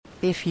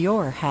If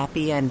your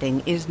happy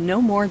ending is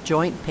no more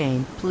joint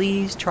pain,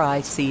 please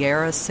try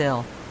Sierra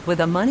Sil.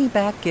 With a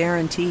money-back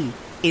guarantee,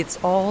 it's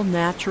all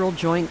natural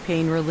joint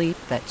pain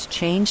relief that's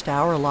changed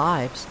our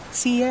lives.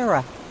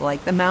 Sierra,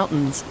 like the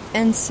mountains,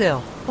 and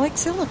Sil, like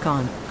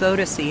silicone. Go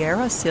to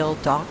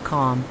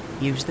sierrasil.com.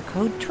 Use the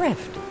code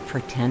DRIFT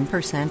for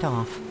 10%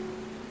 off.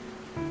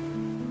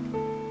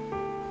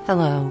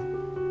 Hello,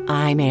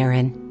 I'm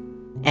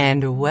Erin,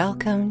 and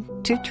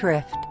welcome to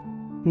Drift.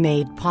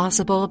 Made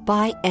possible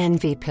by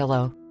Envy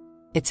Pillow.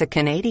 It's a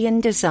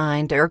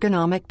Canadian-designed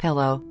ergonomic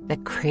pillow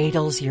that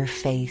cradles your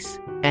face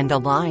and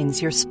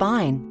aligns your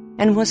spine,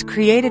 and was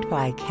created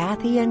by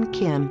Kathy and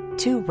Kim,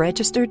 two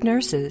registered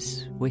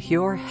nurses with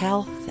your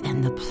health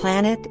and the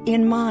planet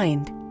in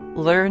mind.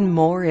 Learn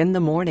more in the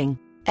morning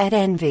at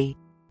Envy,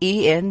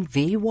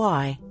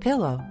 ENVY,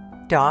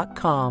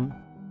 pillow.com.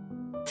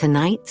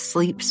 Tonight's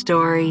sleep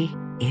story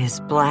is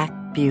Black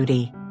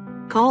Beauty,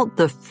 called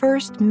the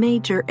first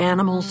major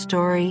animal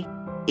story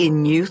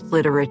in youth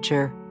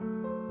literature.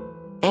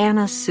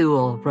 Anna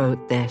Sewell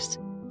wrote this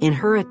in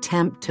her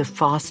attempt to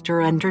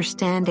foster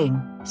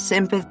understanding,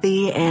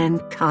 sympathy,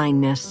 and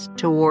kindness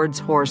towards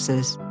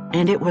horses,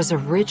 and it was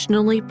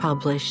originally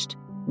published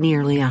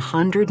nearly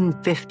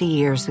 150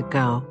 years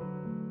ago.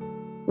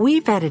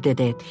 We've edited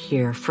it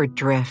here for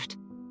Drift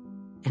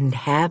and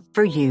have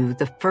for you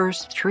the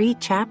first 3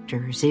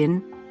 chapters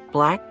in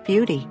Black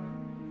Beauty,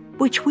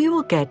 which we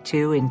will get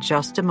to in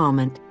just a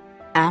moment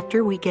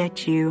after we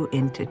get you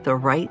into the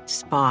right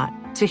spot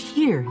to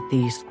hear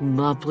these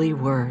lovely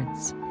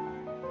words.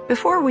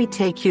 Before we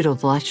take you to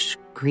lush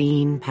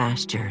green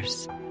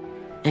pastures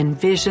and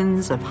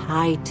visions of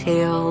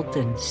high-tailed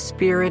and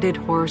spirited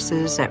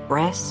horses at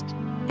rest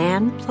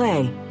and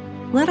play,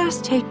 let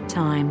us take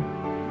time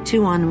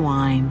to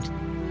unwind.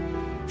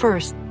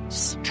 First,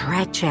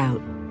 stretch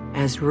out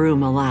as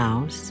room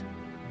allows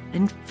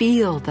and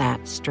feel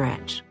that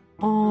stretch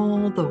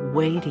all the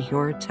way to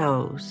your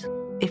toes,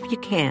 if you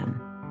can.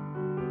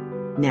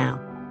 Now,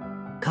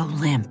 go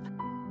limp.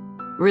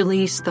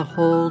 Release the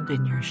hold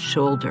in your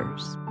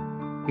shoulders,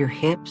 your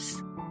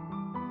hips,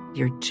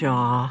 your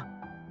jaw.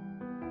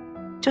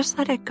 Just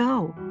let it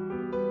go.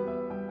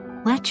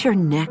 Let your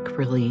neck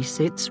release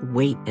its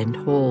weight and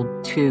hold,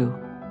 too.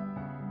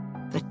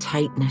 The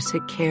tightness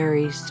it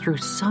carries through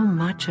so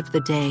much of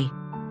the day.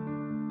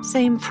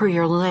 Same for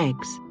your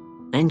legs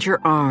and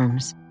your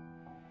arms.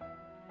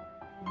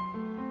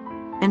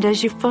 And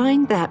as you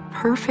find that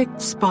perfect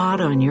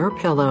spot on your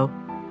pillow,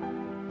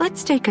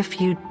 let's take a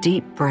few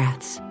deep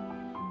breaths.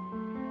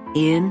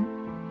 In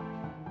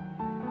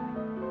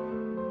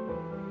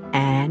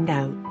and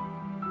out.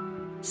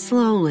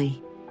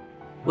 Slowly,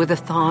 with a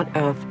thought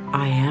of,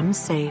 I am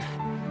safe,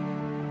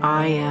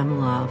 I am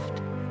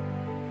loved.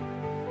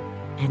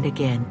 And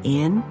again,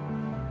 in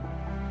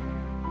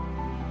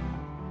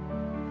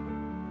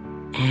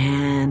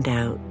and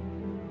out.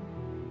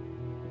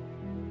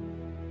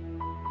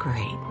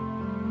 Great.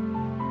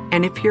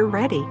 And if you're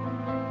ready,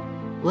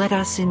 let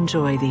us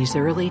enjoy these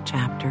early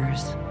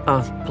chapters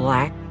of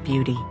Black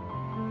Beauty.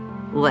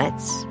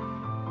 Let's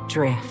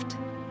drift.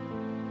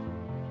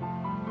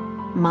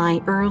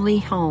 My early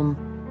home.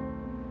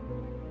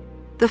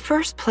 The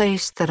first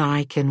place that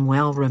I can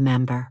well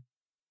remember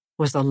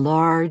was a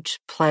large,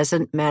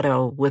 pleasant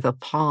meadow with a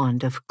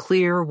pond of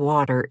clear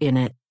water in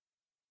it.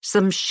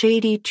 Some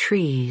shady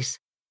trees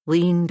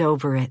leaned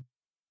over it,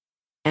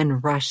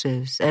 and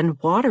rushes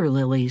and water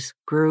lilies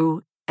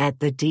grew at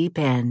the deep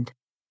end.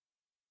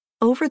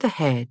 Over the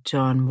hedge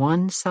on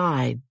one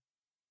side,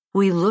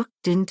 we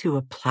looked into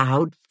a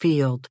plowed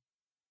field,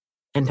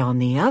 and on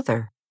the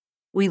other,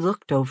 we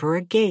looked over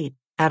a gate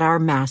at our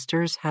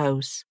master's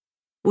house,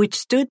 which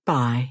stood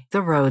by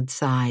the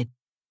roadside.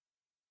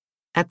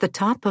 At the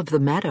top of the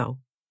meadow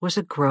was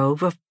a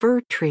grove of fir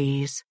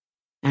trees,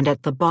 and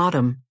at the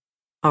bottom,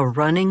 a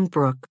running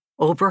brook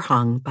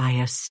overhung by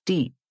a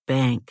steep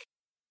bank.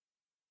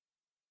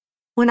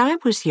 When I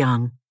was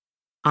young,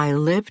 I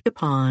lived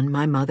upon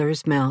my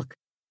mother's milk,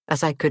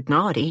 as I could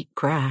not eat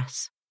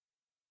grass.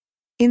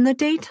 In the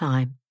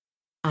daytime,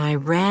 I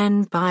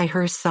ran by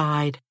her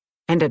side,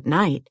 and at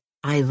night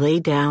I lay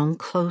down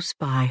close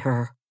by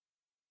her.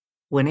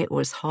 When it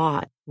was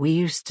hot, we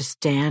used to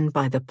stand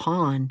by the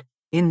pond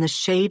in the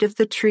shade of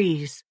the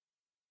trees,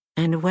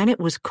 and when it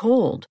was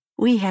cold,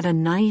 we had a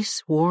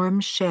nice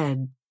warm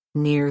shed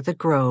near the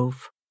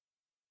grove.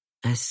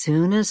 As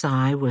soon as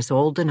I was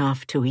old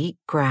enough to eat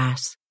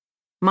grass,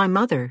 my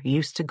mother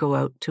used to go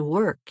out to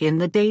work in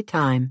the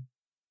daytime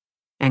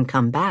and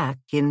come back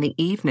in the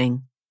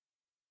evening.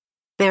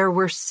 There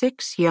were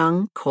 6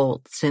 young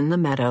colts in the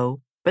meadow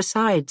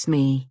besides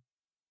me.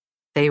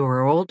 They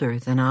were older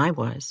than I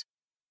was.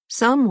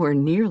 Some were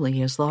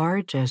nearly as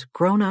large as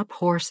grown-up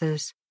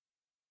horses.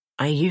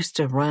 I used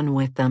to run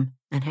with them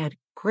and had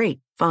great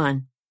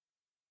fun.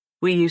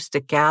 We used to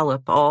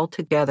gallop all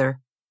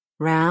together,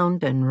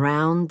 round and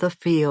round the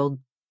field,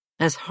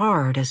 as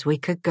hard as we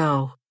could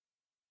go.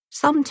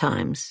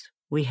 Sometimes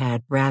we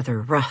had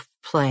rather rough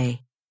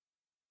play,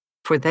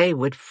 for they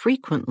would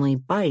frequently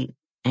bite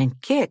and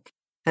kick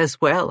as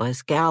well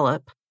as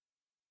gallop.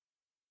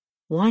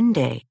 One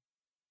day,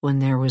 when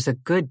there was a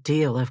good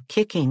deal of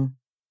kicking,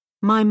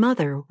 my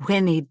mother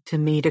whinnied to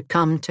me to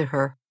come to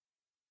her.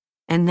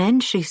 And then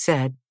she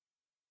said,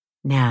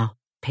 "Now,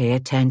 pay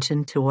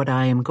attention to what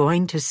I am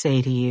going to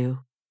say to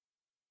you.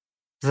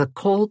 The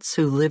colts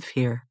who live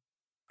here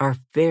are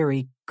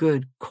very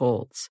good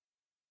colts,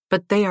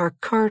 but they are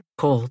cart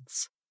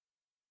colts.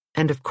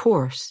 And of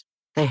course,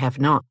 they have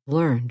not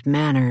learned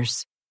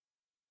manners.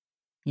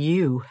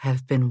 You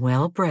have been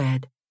well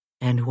bred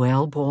and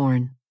well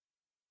born.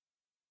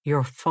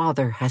 Your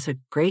father has a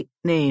great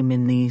name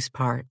in these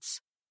parts,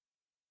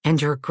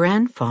 and your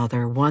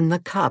grandfather won the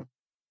cup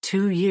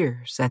 2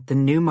 years at the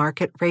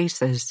Newmarket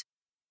races.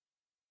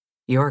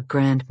 Your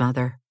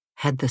grandmother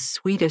had the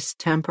sweetest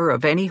temper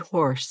of any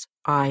horse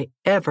I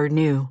ever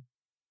knew,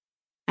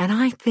 and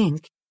I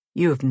think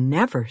you have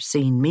never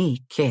seen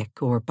me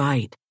kick or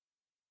bite.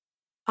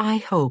 I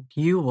hope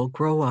you will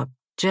grow up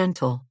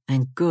gentle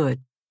and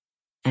good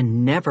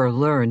and never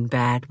learn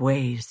bad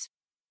ways.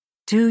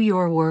 Do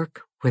your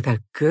work with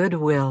a good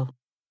will.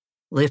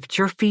 Lift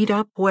your feet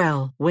up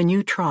well when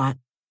you trot,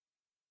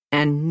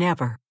 and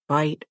never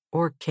bite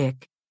or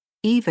kick,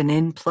 even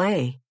in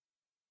play."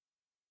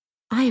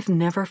 I have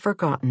never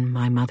forgotten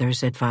my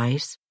mother's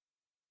advice.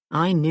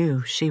 I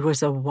knew she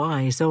was a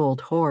wise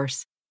old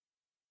horse,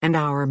 and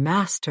our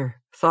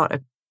master thought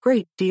a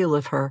great deal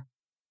of her.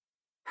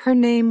 Her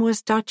name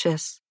was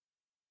Duchess,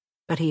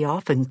 but he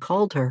often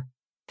called her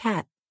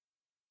Pet.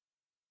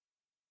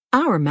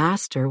 Our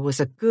master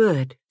was a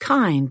good,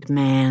 kind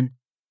man.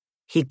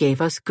 He gave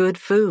us good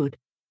food,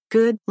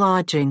 good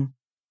lodging,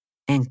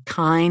 and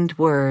kind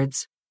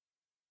words,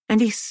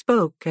 and he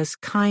spoke as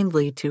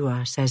kindly to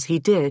us as he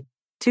did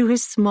to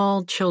his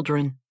small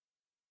children.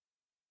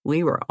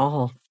 We were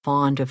all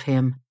fond of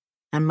him,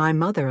 and my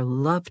mother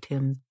loved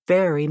him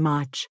very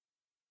much.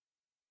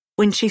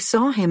 When she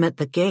saw him at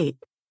the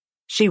gate,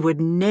 she would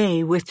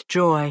neigh with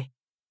joy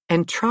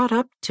and trot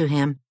up to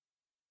him.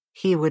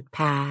 He would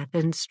pat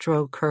and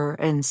stroke her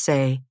and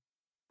say,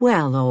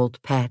 "Well,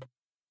 old pet,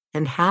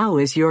 and how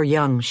is your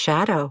young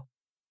Shadow?"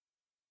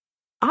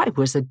 I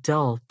was a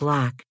dull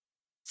black,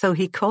 so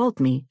he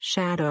called me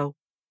Shadow.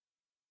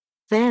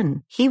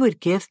 Then he would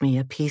give me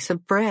a piece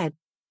of bread,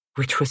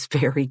 which was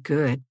very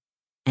good,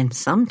 and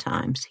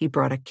sometimes he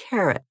brought a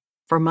carrot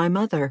for my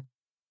mother.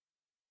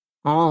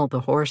 All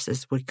the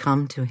horses would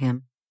come to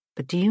him,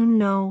 but do you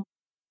know,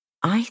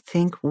 I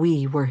think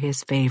we were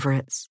his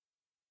favorites.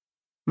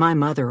 My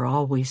mother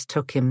always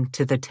took him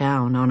to the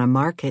town on a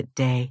market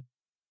day,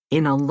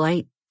 in a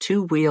light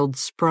 2-wheeled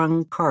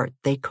sprung cart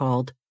they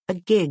called a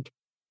gig.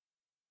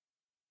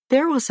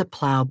 There was a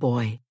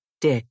plowboy,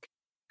 Dick,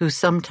 who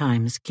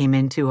sometimes came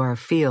into our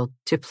field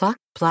to pluck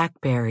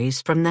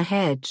blackberries from the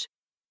hedge.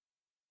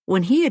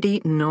 When he had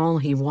eaten all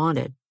he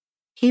wanted,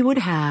 he would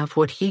have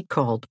what he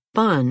called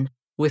fun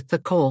with the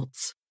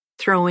colts,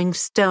 throwing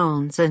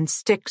stones and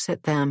sticks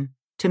at them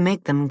to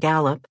make them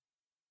gallop.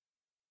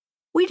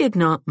 We did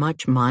not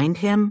much mind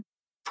him,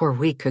 for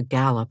we could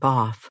gallop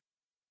off,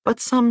 but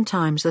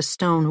sometimes a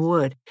stone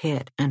would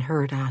hit and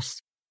hurt us.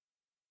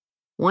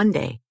 One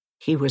day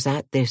he was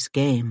at this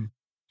game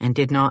and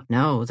did not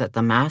know that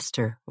the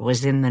master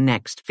was in the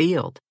next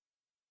field.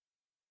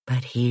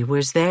 But he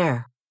was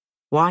there,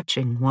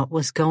 watching what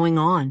was going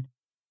on.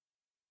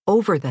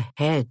 Over the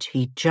hedge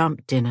he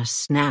jumped in a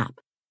snap,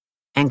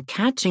 and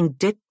catching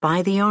Dick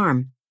by the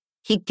arm,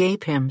 he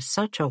gave him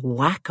such a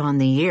whack on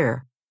the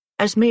ear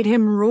as made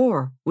him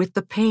roar with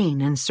the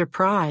pain and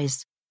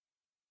surprise.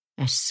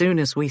 As soon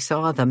as we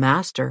saw the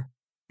master,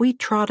 we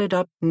trotted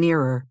up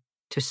nearer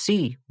to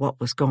see what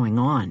was going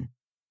on.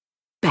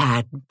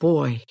 "Bad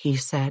boy," he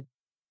said.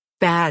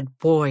 "Bad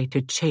boy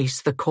to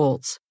chase the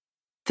colts.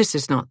 This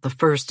is not the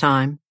first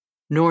time,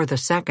 nor the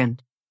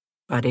second,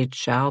 but it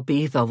shall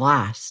be the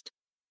last.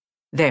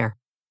 There,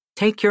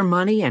 take your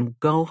money and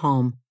go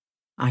home.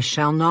 I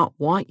shall not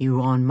want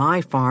you on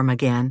my farm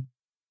again."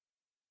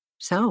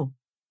 So,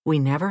 we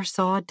never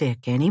saw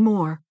Dick any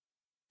more,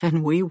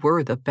 and we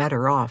were the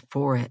better off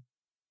for it.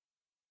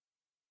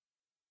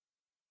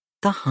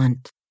 The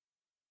Hunt.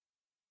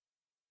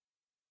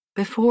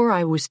 Before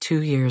I was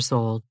 2 years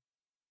old,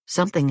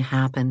 something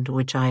happened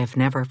which I have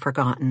never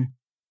forgotten.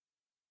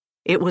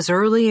 It was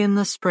early in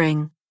the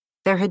spring.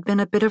 There had been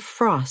a bit of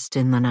frost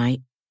in the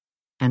night,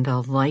 and a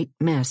light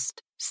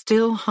mist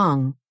still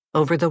hung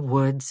over the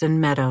woods and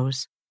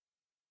meadows.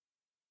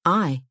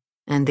 I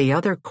and the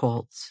other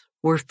colts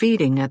were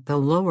feeding at the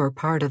lower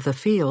part of the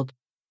field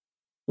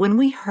when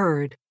we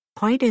heard,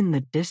 quite in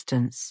the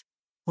distance,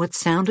 what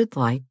sounded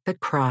like the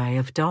cry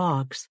of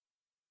dogs.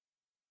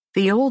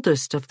 The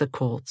oldest of the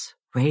colts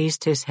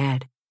raised his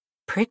head,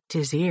 pricked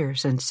his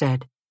ears, and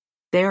said,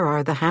 "There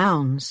are the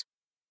hounds,"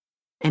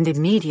 and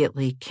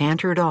immediately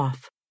cantered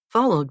off,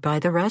 followed by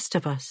the rest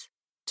of us,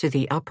 to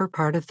the upper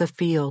part of the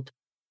field,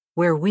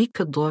 where we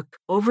could look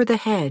over the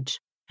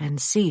hedge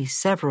and see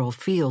several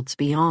fields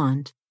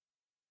beyond.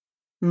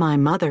 My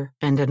mother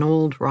and an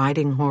old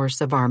riding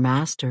horse of our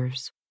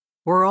master's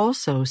were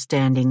also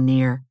standing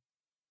near.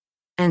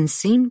 and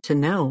seemed to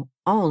know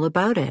all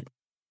about it.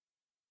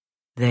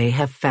 "They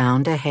have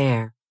found a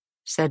hare,"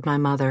 said my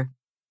mother,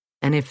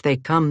 "and if they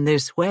come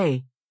this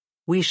way,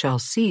 we shall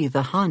see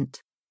the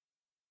hunt."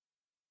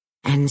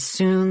 And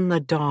soon the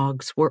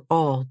dogs were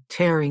all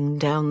tearing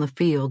down the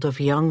field of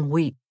young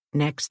wheat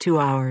next to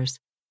ours.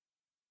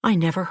 I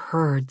never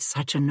heard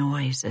such a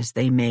noise as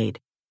they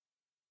made.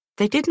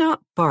 They did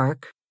not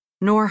bark,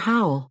 nor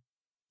howl,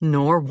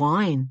 nor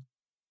whine,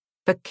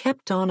 but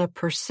kept on a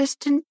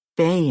persistent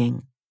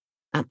baying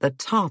at the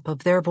top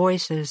of their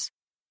voices.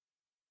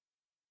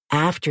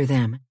 After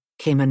them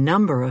came a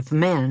number of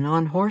men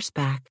on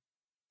horseback,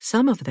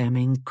 some of them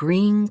in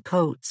green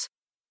coats,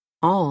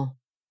 all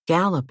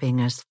galloping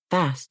as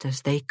fast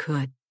as they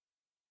could.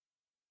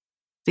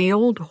 The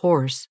old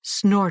horse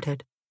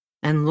snorted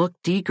and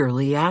looked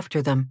eagerly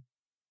after them,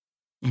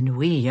 and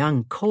we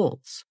young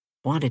colts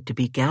wanted to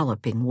be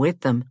galloping with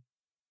them,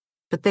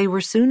 but they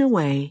were soon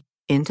away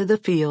into the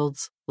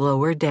fields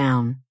lower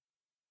down.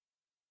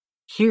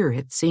 Here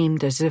it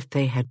seemed as if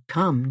they had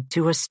come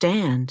to a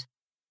stand.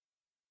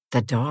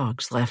 The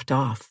dogs left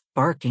off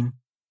barking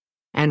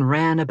and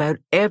ran about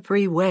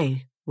every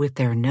way with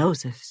their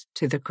noses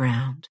to the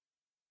ground.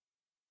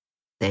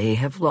 "They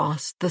have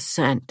lost the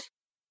scent,"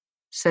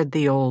 said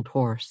the old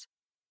horse.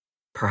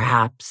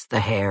 "Perhaps the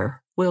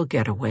hare will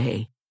get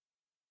away."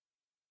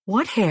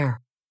 "What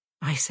hare?"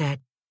 I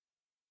said.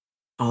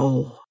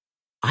 "Oh,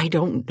 I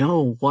don't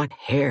know what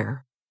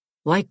hare.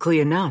 Likely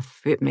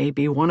enough, it may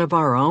be one of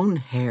our own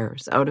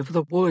hares out of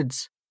the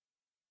woods.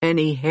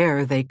 Any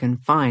hare they can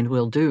find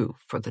will do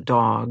for the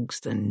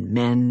dogs and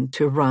men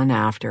to run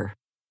after."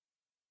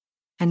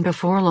 And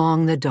before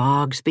long the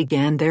dogs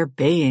began their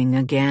baying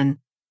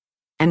again,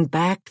 and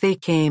back they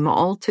came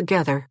all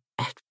together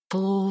at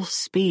full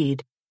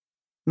speed,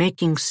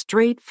 making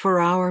straight for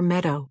our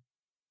meadow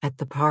at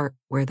the part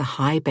where the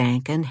high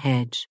bank and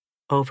hedge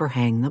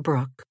overhang the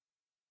brook.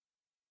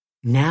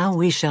 "Now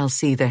we shall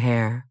see the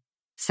hare,"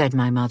 said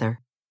my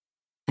mother,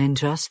 and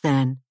just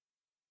then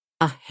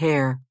a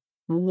hare,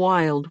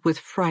 wild with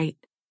fright,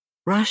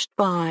 rushed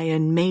by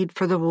and made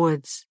for the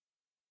woods.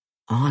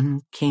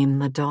 On came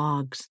the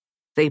dogs.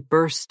 They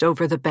burst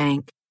over the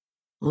bank,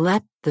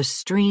 leapt the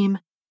stream,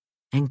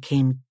 and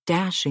came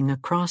dashing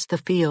across the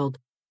field,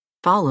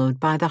 followed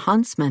by the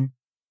huntsman.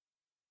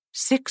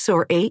 6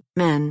 or 8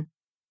 men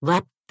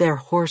leapt their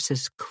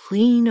horses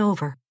clean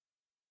over,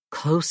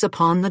 close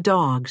upon the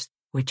dogs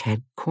which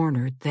had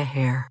cornered the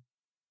hare.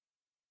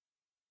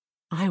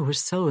 I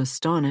was so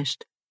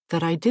astonished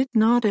that I did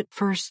not at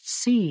first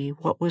see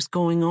what was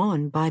going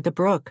on by the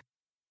brook,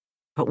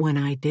 but when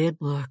I did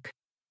look,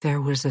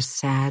 there was a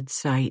sad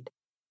sight.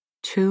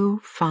 2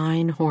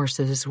 fine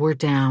horses were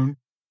down,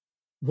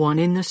 one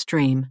in the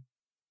stream,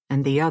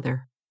 and the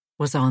other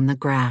was on the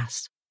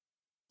grass.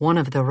 One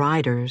of the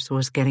riders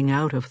was getting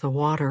out of the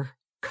water,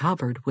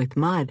 covered with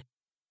mud.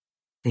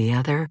 The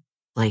other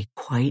lay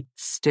quite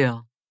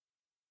still.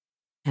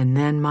 And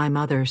then my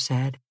mother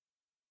said,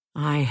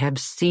 "I have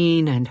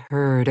seen and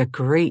heard a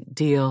great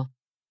deal.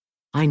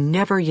 I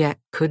never yet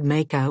could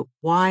make out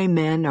why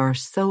men are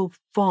so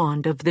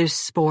fond of this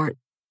sport.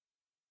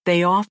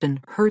 They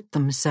often hurt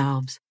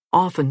themselves,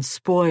 often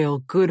spoil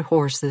good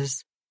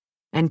horses,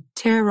 and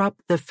tear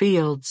up the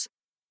fields,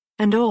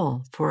 and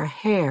all for a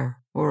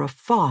hare or a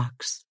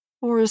fox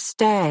or a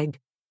stag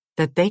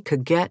that they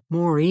could get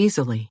more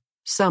easily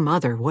some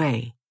other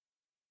way.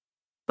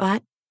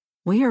 But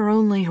we are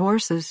only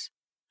horses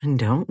and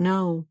don't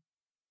know."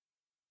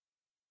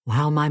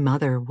 While my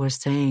mother was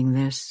saying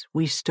this,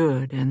 we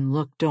stood and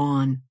looked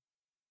on.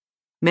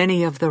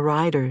 Many of the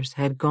riders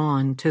had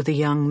gone to the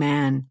young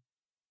man,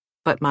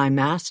 but my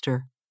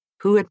master,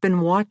 who had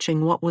been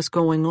watching what was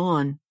going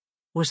on,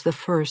 was the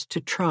first to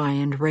try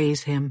and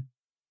raise him.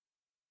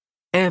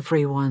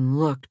 Everyone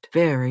looked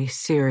very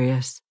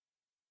serious.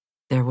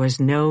 There was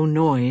no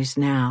noise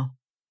now.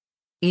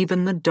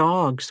 Even the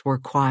dogs were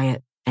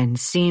quiet and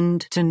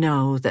seemed to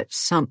know that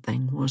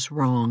something was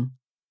wrong.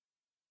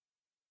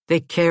 They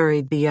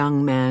carried the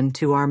young man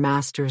to our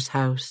master's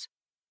house.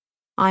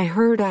 I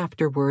heard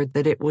afterward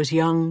that it was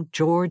young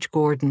George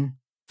Gordon,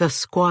 the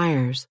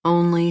squire's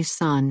only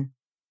son,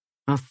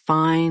 a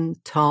fine,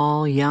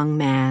 tall young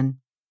man,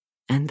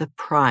 and the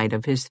pride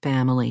of his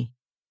family.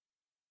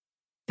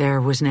 There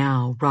was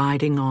now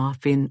riding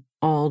off in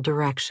all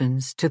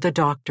directions to the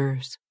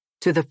doctor's,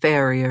 to the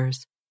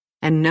farrier's,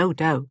 and no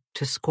doubt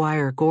to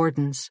Squire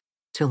Gordon's,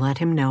 to let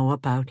him know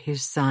about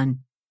his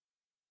son.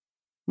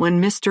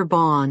 When Mr.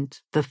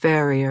 Bond, the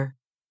farrier,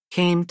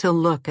 came to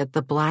look at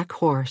the black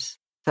horse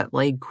that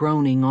lay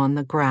groaning on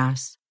the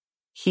grass,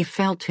 he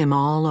felt him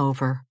all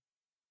over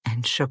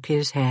and shook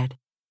his head.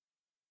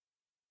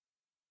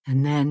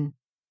 And then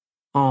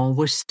all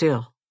was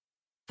still.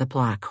 The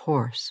black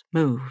horse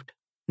moved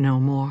no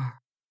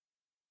more.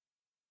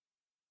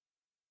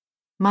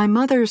 My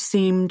mother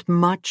seemed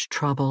much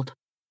troubled.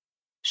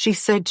 She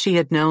said she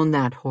had known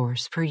that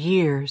horse for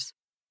years,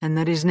 and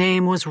that his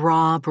name was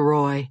Rob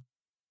Roy.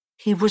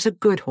 He was a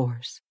good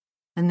horse,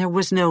 and there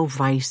was no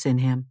vice in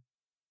him.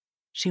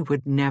 She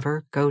would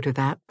never go to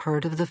that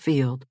part of the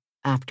field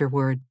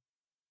afterward.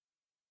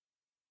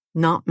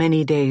 Not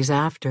many days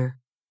after,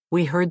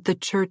 we heard the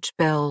church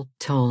bell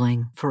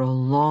tolling for a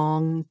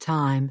long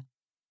time,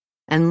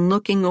 and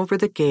looking over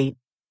the gate,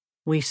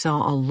 we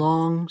saw a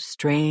long,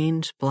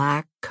 strange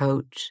black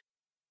coach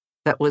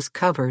that was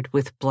covered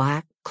with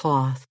black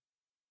cloth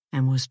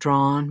and was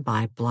drawn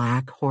by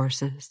black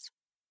horses.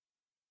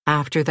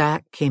 After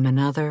that came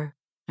another,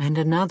 and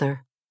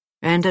another,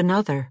 and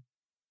another,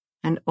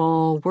 and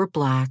all were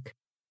black,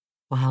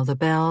 while the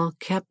bell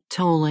kept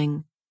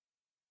tolling,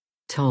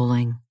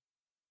 tolling.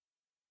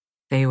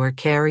 They were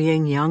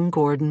carrying young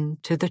Gordon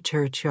to the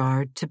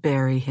churchyard to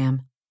bury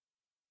him.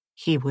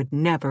 He would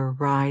never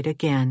ride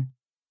again.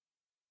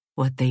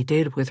 What they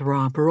did with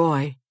Rob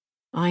Roy,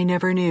 I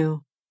never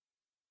knew.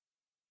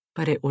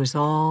 But it was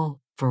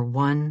all for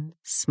one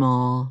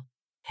small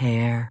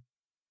hair.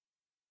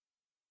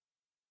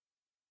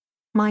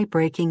 My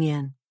breaking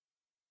in.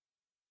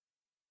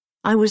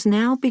 I was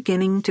now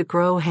beginning to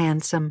grow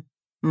handsome.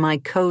 My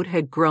coat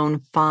had grown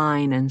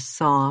fine and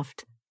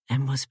soft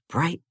and was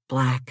bright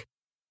black.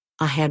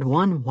 I had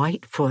one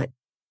white foot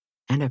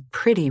and a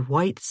pretty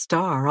white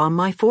star on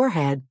my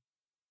forehead.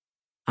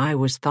 I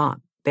was thought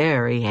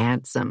very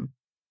handsome.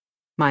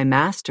 My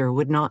master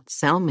would not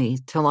sell me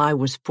till I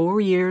was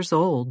 4 years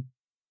old.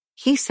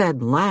 He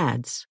said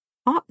lads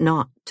ought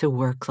not to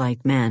work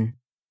like men,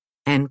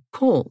 and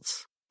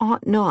colts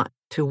ought not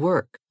to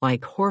work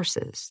like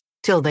horses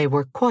till they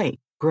were quite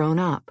grown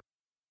up.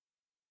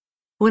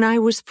 When I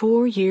was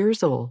 4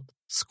 years old,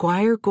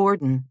 Squire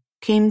Gordon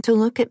came to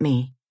look at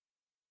me.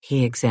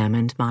 He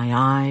examined my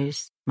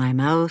eyes, my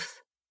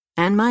mouth,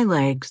 and my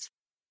legs.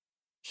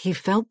 He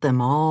felt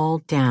them all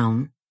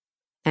down,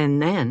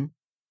 and then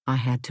I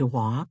had to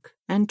walk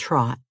and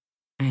trot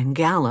and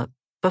gallop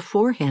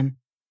before him.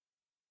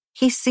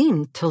 He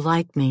seemed to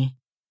like me,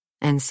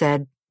 and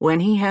said,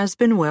 when he has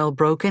been well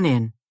broken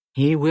in,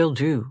 he will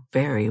do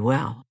very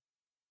well.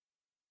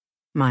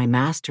 My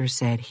master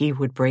said he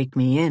would break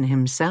me in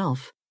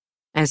himself,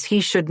 as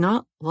he should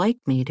not like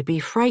me to be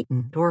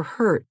frightened or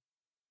hurt,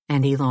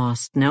 and he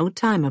lost no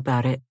time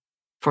about it,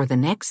 for the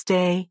next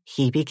day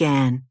he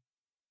began.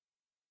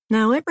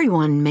 Now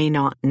everyone may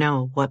not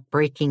know what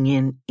breaking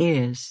in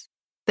is,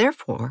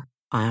 therefore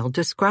I'll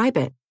describe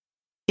it.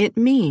 It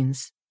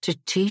means to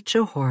teach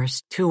a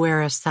horse to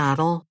wear a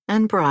saddle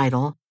and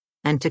bridle,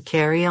 and to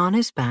carry on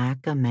his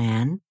back a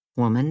man,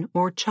 woman,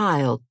 or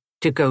child,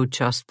 to go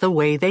just the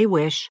way they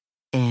wish,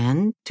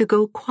 and to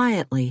go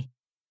quietly.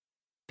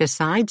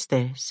 Besides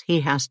this,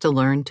 he has to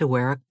learn to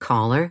wear a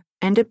collar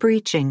and a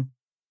breeching,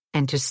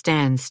 and to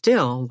stand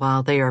still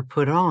while they are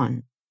put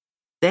on,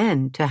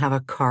 then to have a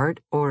cart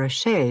or a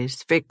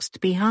chaise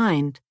fixed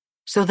behind,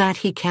 so that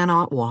he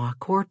cannot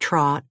walk or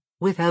trot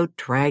without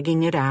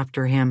dragging it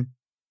after him.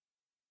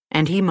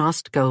 And he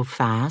must go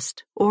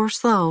fast or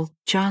slow,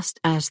 just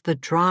as the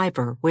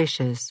driver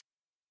wishes.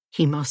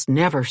 He must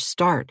never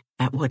start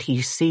at what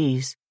he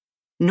sees,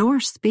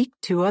 nor speak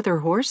to other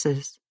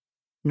horses,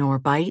 nor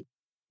bite,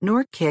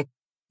 nor kick,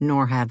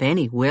 nor have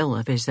any will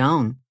of his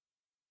own,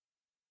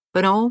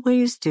 but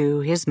always do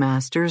his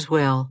master's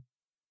will,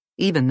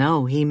 even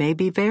though he may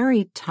be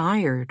very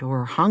tired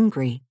or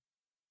hungry.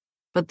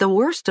 But the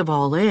worst of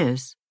all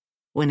is,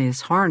 when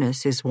his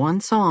harness is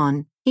once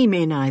on, he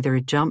may neither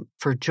jump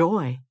for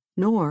joy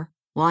nor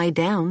lie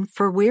down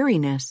for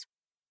weariness.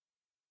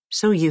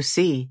 So you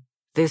see,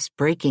 this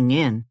breaking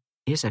in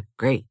is a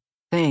great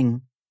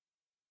thing.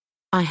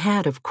 I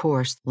had, of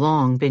course,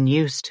 long been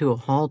used to a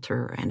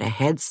halter and a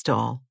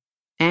headstall,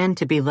 and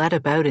to be led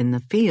about in the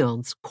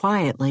fields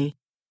quietly,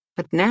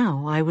 but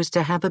now I was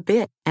to have a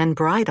bit and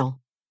bridle.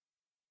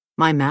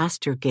 My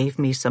master gave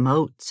me some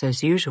oats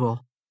as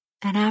usual,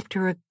 and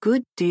after a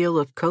good deal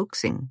of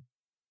coaxing,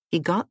 he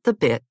got the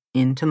bit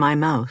into my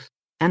mouth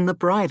and the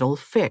bridle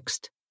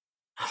fixed.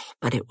 Oh,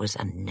 but it was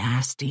a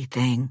nasty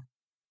thing.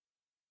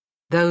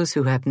 Those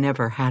who have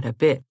never had a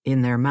bit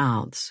in their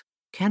mouths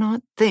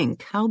cannot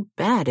think how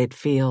bad it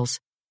feels.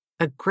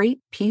 A great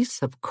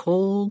piece of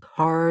cold,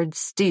 hard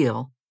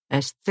steel,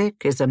 as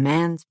thick as a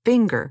man's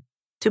finger,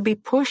 to be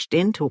pushed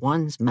into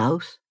one's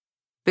mouth,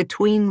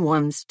 between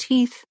one's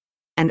teeth,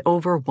 and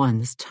over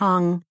one's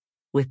tongue,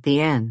 with the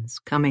ends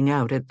coming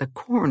out at the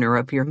corner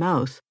of your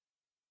mouth,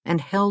 and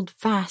held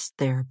fast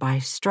there by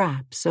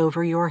straps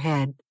over your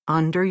head,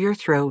 under your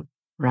throat,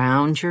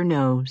 round your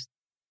nose,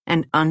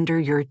 and under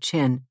your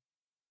chin,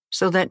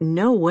 so that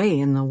no way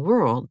in the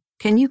world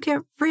can you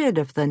get rid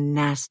of the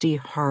nasty,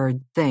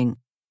 hard thing.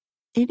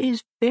 It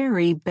is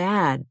very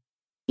bad.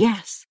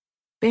 Yes,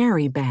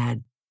 very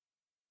bad.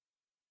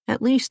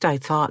 At least I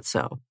thought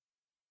so.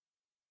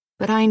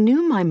 But I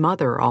knew my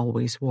mother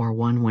always wore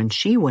one when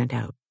she went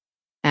out,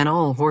 and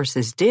all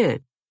horses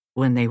did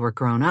when they were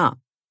grown up.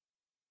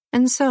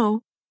 And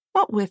so,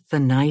 what with the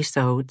nice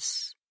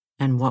oats,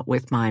 and what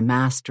with my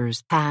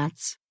master's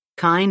pats,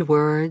 kind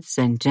words,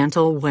 and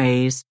gentle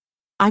ways,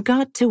 I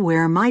got to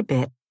wear my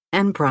bit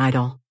and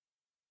bridle.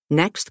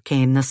 Next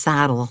came the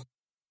saddle.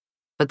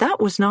 But that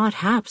was not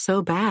half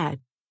so bad.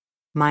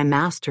 My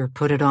master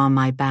put it on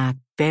my back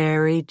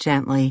very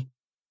gently,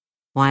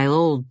 while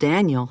old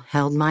Daniel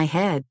held my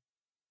head.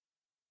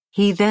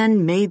 He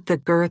then made the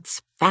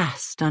girths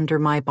fast under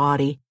my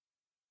body,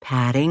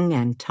 patting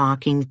and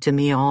talking to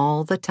me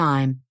all the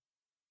time.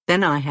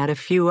 Then I had a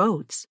few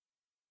oats,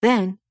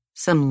 then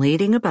some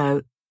leading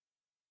about,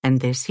 and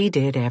this he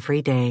did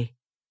every day,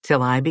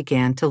 till I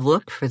began to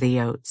look for the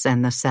oats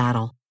and the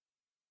saddle.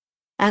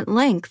 At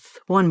length,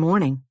 one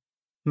morning,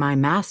 my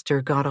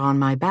master got on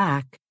my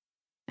back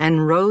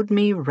and rode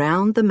me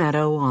round the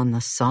meadow on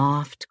the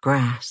soft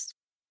grass.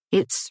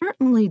 It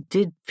certainly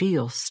did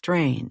feel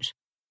strange,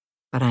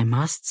 but I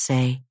must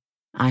say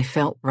I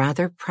felt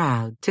rather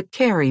proud to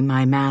carry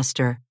my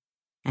master,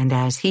 and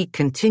as he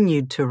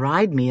continued to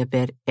ride me a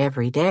bit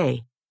every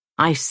day,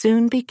 I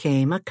soon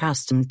became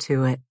accustomed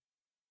to it.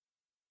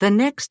 The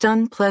next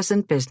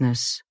unpleasant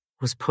business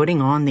was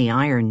putting on the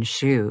iron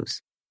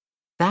shoes.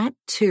 That,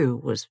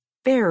 too, was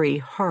very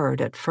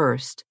hard at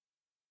first.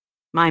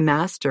 My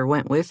master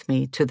went with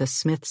me to the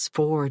smith's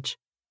forge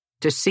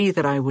to see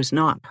that I was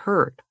not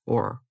hurt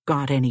or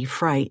got any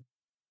fright.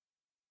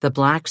 The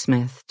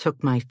blacksmith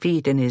took my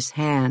feet in his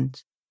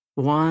hands,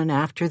 one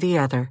after the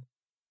other,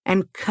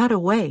 and cut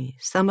away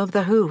some of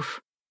the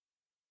hoof.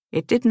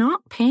 It did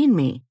not pain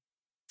me,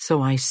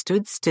 so I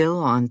stood still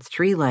on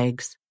 3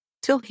 legs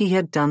till he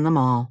had done them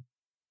all.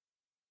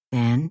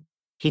 Then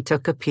he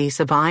took a piece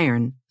of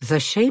iron the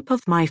shape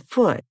of my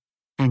foot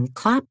and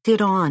clapped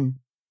it on,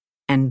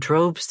 and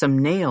drove some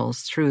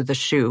nails through the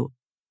shoe,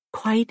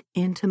 quite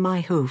into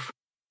my hoof,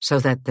 so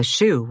that the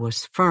shoe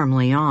was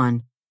firmly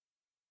on.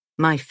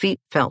 My feet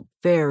felt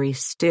very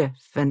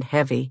stiff and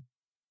heavy,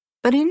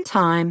 but in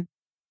time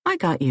I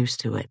got used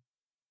to it.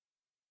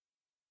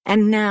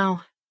 And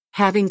now,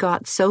 having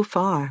got so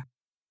far,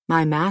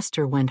 my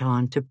master went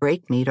on to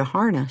break me to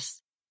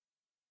harness.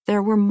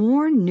 There were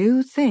more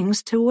new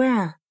things to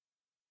wear.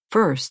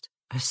 First,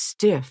 a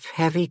stiff,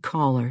 heavy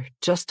collar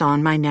just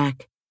on my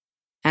neck,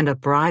 and a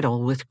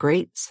bridle with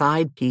great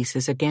side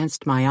pieces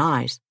against my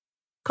eyes,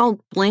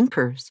 called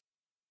blinkers.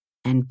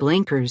 And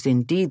blinkers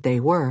indeed they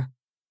were,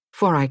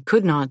 for I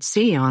could not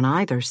see on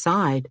either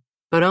side,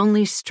 but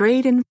only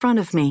straight in front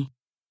of me.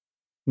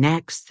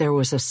 Next there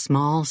was a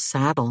small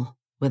saddle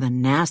with a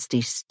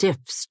nasty stiff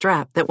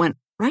strap that went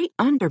right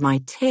under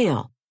my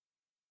tail.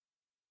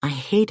 I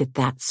hated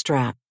that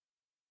strap.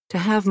 To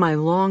have my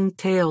long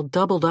tail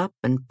doubled up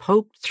and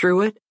poked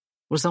through it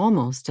was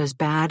almost as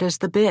bad as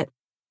the bit.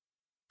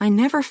 I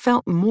never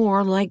felt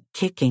more like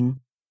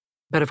kicking,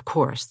 but of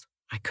course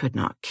I could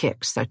not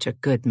kick such a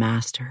good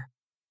master.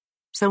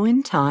 So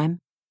in time,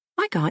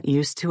 I got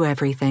used to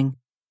everything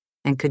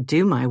and could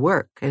do my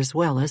work as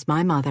well as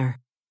my mother.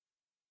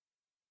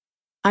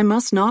 I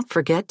must not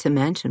forget to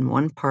mention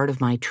one part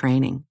of my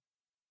training,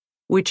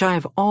 which I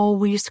have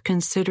always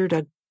considered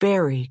a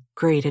very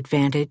great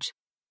advantage.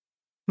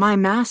 My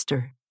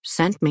master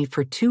sent me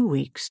for 2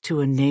 weeks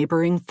to a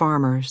neighboring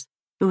farmer's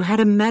who had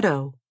a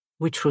meadow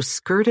which was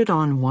skirted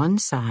on one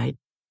side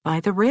by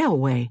the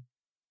railway.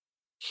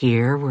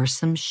 Here were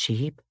some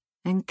sheep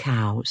and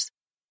cows,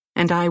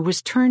 and I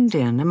was turned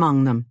in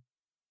among them.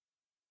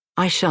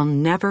 I shall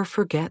never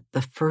forget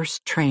the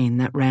first train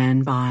that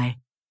ran by.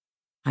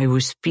 I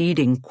was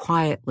feeding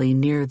quietly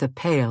near the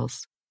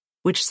pales,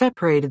 which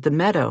separated the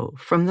meadow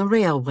from the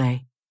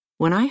railway,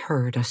 when I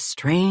heard a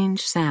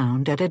strange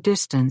sound at a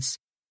distance,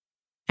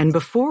 and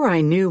before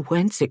I knew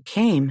whence it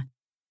came,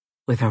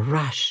 with a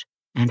rush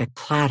and a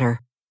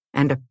clatter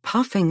and a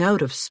puffing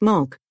out of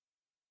smoke,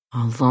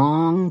 a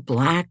long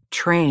black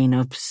train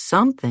of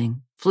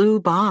something flew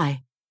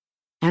by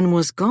and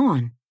was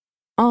gone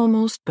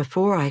almost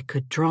before I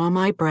could draw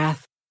my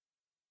breath.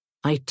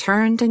 I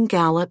turned and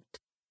galloped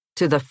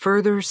to the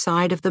further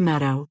side of the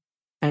meadow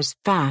as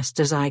fast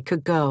as I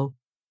could go,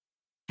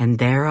 and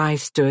there I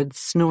stood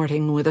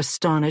snorting with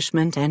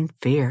astonishment and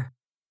fear.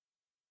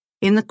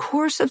 In the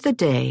course of the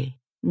day,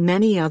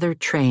 many other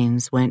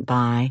trains went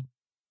by,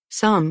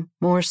 some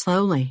more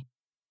slowly.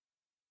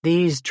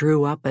 These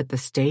drew up at the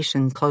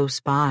station close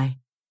by,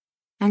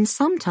 and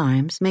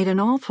sometimes made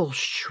an awful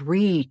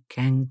shriek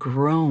and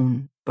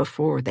groan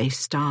before they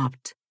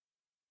stopped.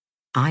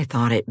 I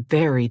thought it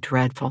very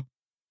dreadful,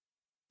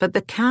 but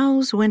the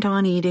cows went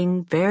on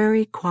eating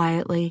very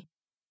quietly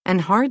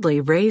and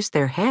hardly raised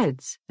their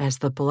heads as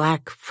the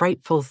black,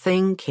 frightful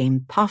thing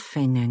came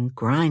puffing and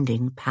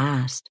grinding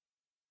past.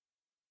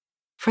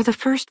 For the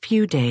first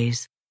few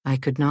days, I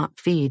could not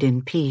feed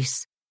in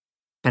peace,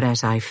 but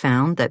as I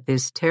found that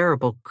this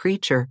terrible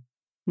creature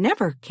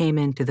never came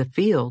into the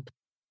field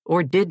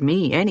or did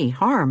me any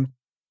harm,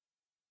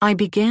 I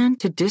began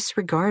to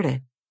disregard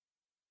it,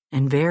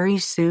 and very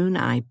soon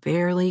I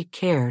barely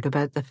cared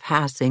about the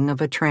passing of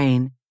a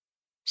train,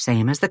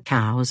 same as the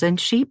cows and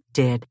sheep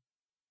did.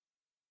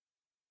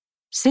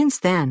 Since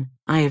then,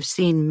 I have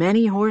seen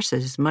many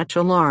horses much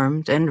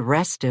alarmed and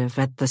restive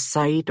at the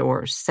sight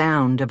or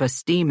sound of a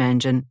steam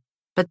engine,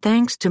 but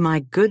thanks to my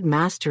good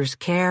master's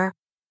care,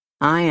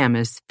 I am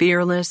as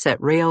fearless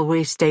at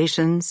railway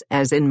stations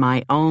as in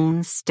my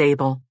own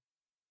stable.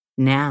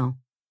 Now,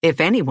 if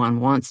anyone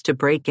wants to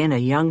break in a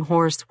young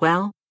horse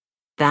well,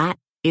 that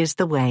is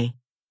the way.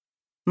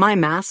 My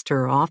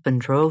master often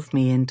drove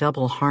me in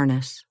double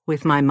harness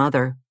with my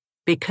mother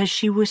because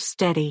she was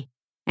steady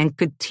and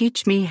could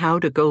teach me how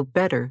to go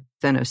better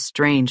than a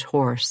strange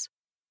horse.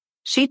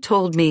 She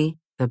told me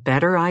the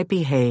better I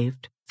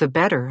behaved, the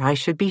better I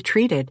should be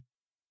treated,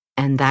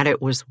 and that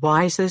it was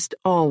wisest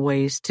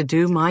always to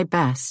do my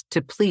best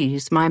to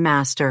please my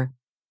master.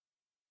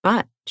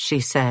 But, she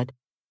said,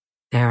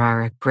 there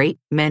are a great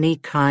many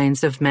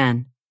kinds of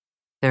men.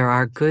 There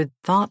are good,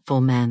 thoughtful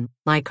men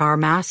like our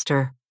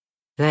master,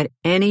 that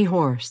any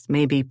horse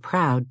may be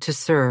proud to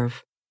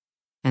serve.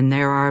 And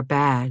there are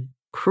bad,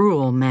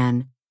 cruel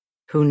men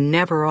who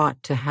never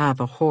ought to have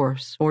a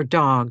horse or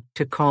dog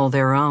to call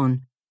their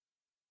own.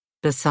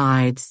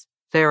 Besides,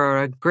 there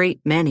are a great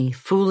many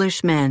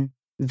foolish men,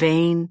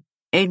 vain,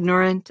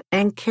 ignorant,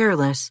 and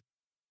careless,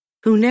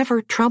 who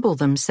never trouble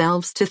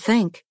themselves to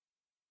think.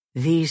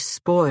 These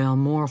spoil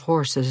more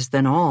horses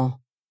than all,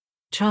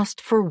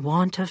 just for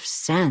want of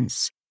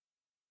sense.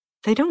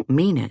 They don't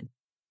mean it,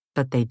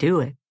 but they do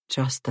it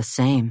just the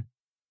same.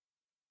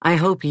 I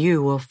hope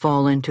you will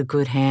fall into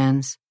good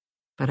hands,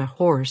 but a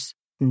horse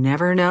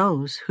never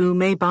knows who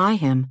may buy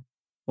him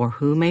or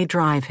who may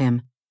drive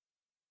him.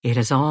 It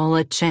is all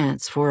a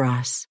chance for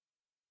us.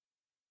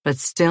 But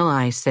still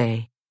I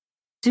say,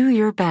 do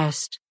your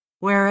best,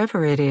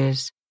 wherever it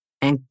is,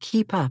 and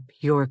keep up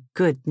your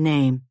good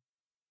name.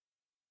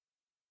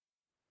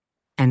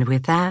 And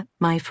with that,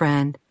 my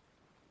friend,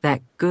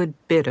 that good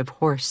bit of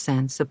horse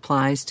sense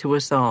applies to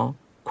us all,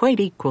 quite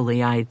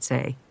equally, I'd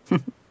say,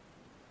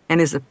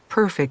 and is a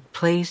perfect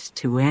place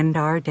to end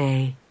our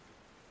day.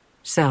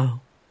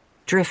 So,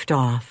 drift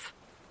off,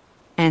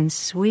 and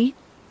sweet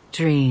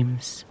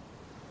dreams.